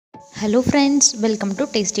Hello friends, welcome to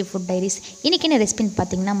tasty food diaries. இன்றைக்கி என்ன ரெசிபின்னு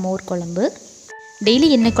பார்த்தீங்கன்னா மோர் குழம்பு. டெய்லி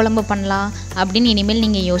என்ன குழம்பு பண்ணலாம் அப்படின்னு இனிமேல்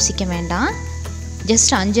நீங்கள் யோசிக்க வேண்டாம்.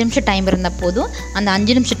 ஜஸ்ட் 5 நிமிஷம் டைம் இருந்தால் போதும். அந்த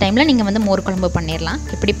 5 நிமிஷம் டைமில் நீங்கள் மோர் குழம்பு பண்ணிடலாம்.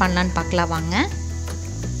 எப்படி பண்ணலான்னு பார்க்கலாம் வாங்க.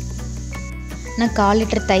 நான் 1/4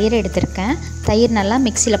 லிட்டர் தயிர் எடுத்திருக்கேன். தயிர் நல்லா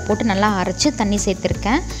மிக்சியில் போட்டு நல்லா அரைச்சி தண்ணி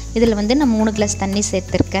சேர்த்துருக்கேன். இதில் நான் 3 கிளாஸ் தண்ணி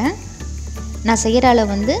சேர்த்துருக்கேன். நான் செய்கிற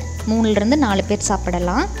அளவு 3லேருந்து 4 பேர்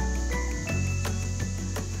சாப்பிடலாம்.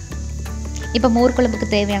 இப்போ மோர் குழம்புக்கு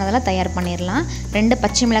தேவையானதெல்லாம் தயார் பண்ணிடலாம். 2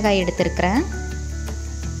 பச்சை மிளகாய் எடுத்திருக்கிறேன்.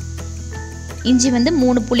 இஞ்சி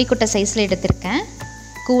 3 புளிக்கொட்டை சைஸில் எடுத்திருக்கேன்.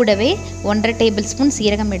 கூடவே 1/2 டேபிள் ஸ்பூன்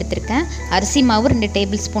சீரகம் எடுத்திருக்கேன். அரிசி மாவு 2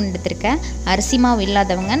 டேபிள் ஸ்பூன் எடுத்திருக்கேன். அரிசி மாவு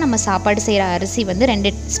இல்லாதவங்க நம்ம சாப்பாடு செய்கிற அரிசி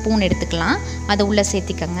 2 ஸ்பூன் எடுத்துக்கலாம். அதை உள்ளே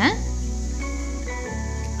சேர்த்திக்கோங்க.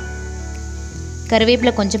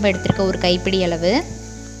 கருவேப்பிலை கொஞ்சம் எடுத்திருக்கேன், ஒரு கைப்பிடி அளவு.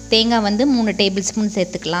 தேங்காய் 3 டேபிள் ஸ்பூன்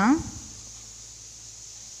சேர்த்துக்கலாம்.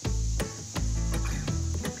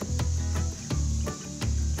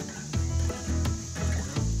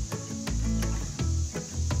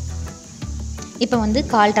 இப்போ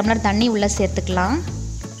 1/4 டம்ளர் தண்ணி உள்ளே சேர்த்துக்கலாம்.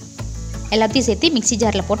 எல்லாத்தையும் சேர்த்து மிக்ஸி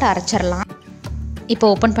ஜாரில் போட்டு அரைச்சிடலாம். இப்போ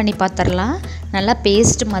ஓப்பன் பண்ணி பார்த்துடலாம். நல்லா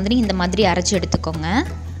பேஸ்ட் மாதிரி இந்த மாதிரி அரைச்சி எடுத்துக்கோங்க.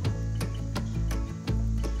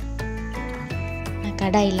 நான்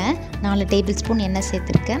கடாயில் 4 டேபிள் ஸ்பூன் எண்ணெய்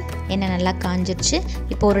சேர்த்துருக்கேன். எண்ணெய் நல்லா காஞ்சிடுச்சு.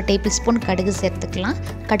 இப்போ 1 டேபிள் ஸ்பூன் கடுகு சேர்த்துக்கலாம்.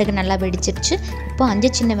 கடுகு நல்லா வெடிச்சிருச்சு. இப்போ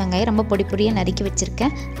 5 சின்ன வெங்காயம் ரொம்ப பொடி பொடியாக நறுக்கி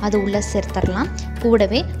வச்சுருக்கேன், அது உள்ளே சேர்த்துடலாம்.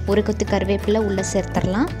 கூடவே 1 கொத்து கருவேப்பிலை உள்ளே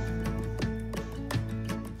சேர்த்துடலாம்.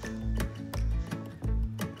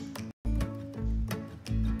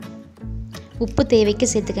 உப்பு தேவைக்கு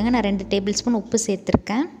சேர்த்துக்கங்க. நான் 2 டேபிள் ஸ்பூன் உப்பு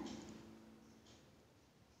சேர்த்துருக்கேன்.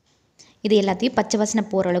 இது எல்லாத்தையும் பச்சை வாசனை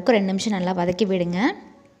போகிற அளவுக்கு 2 நிமிஷம் நல்லா வதக்கி விடுங்க.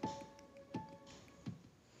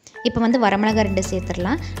 இப்போ வரமிளகாய் 2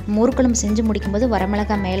 சேர்த்துடலாம். மோர் குழம்பு செஞ்சு முடிக்கும்போது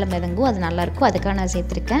வரமிளகாய் மேலே மிதங்கும், அது நல்லாயிருக்கும். அதுக்காக நான்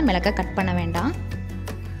சேர்த்துருக்கேன். மிளகாய் கட் பண்ண வேண்டாம்.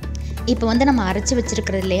 இப்போ நம்ம அரைச்சி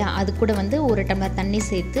வச்சுருக்கிறது இல்லையா, அது கூட 1 டம்ளர் தண்ணி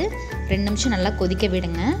சேர்த்து 2 நிமிஷம் நல்லா கொதிக்க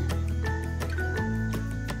விடுங்க.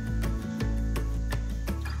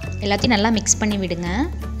 எல்லாத்தையும் நல்லா மிக்ஸ் பண்ணி விடுங்க.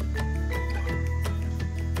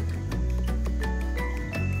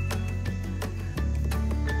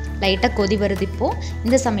 லைட்டாக கொதி வருது. இப்போது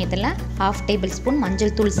இந்த சமயத்தில் 1/2 டேபிள் ஸ்பூன்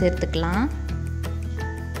மஞ்சள் தூள் சேர்த்துக்கலாம்.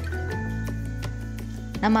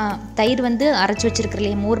 நம்ம தயிர் அரைச்சி வச்சுருக்கிற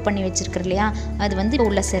இல்லையா, மோர் பண்ணி வச்சுருக்கிற இல்லையா, அது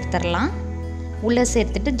உள்ளே சேர்த்துடலாம். உள்ளே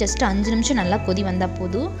சேர்த்துட்டு ஜஸ்ட் 5 நிமிஷம் நல்லா கொதி வந்தால்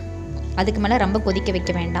போதும். அதுக்கு மேலே ரொம்ப கொதிக்க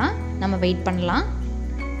வைக்க வேண்டாம். நம்ம வெயிட் பண்ணலாம்.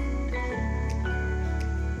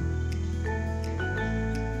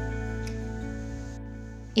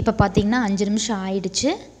 இப்போ பார்த்தீங்கன்னா 5 நிமிஷம் ஆயிடுச்சு.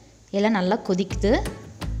 எல்லாம் நல்லா கொதிக்குது.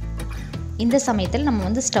 இந்த சமயத்தில்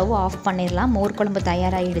நம்ம ஸ்டவ் ஆஃப் பண்ணிடலாம். மோர் குழம்பு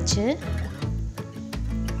தயாராகிடுச்சு.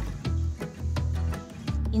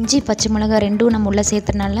 இஞ்சி பச்சை மிளகாய் 2 நம்ம உள்ளே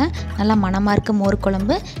சேர்த்துனால நல்லா மணமாக இருக்குது மோர்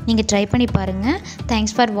குழம்பு. நீங்கள் ட்ரை பண்ணி பாருங்கள்.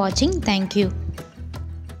 தேங்க்ஸ் ஃபார் வாட்சிங். தேங்க்யூ.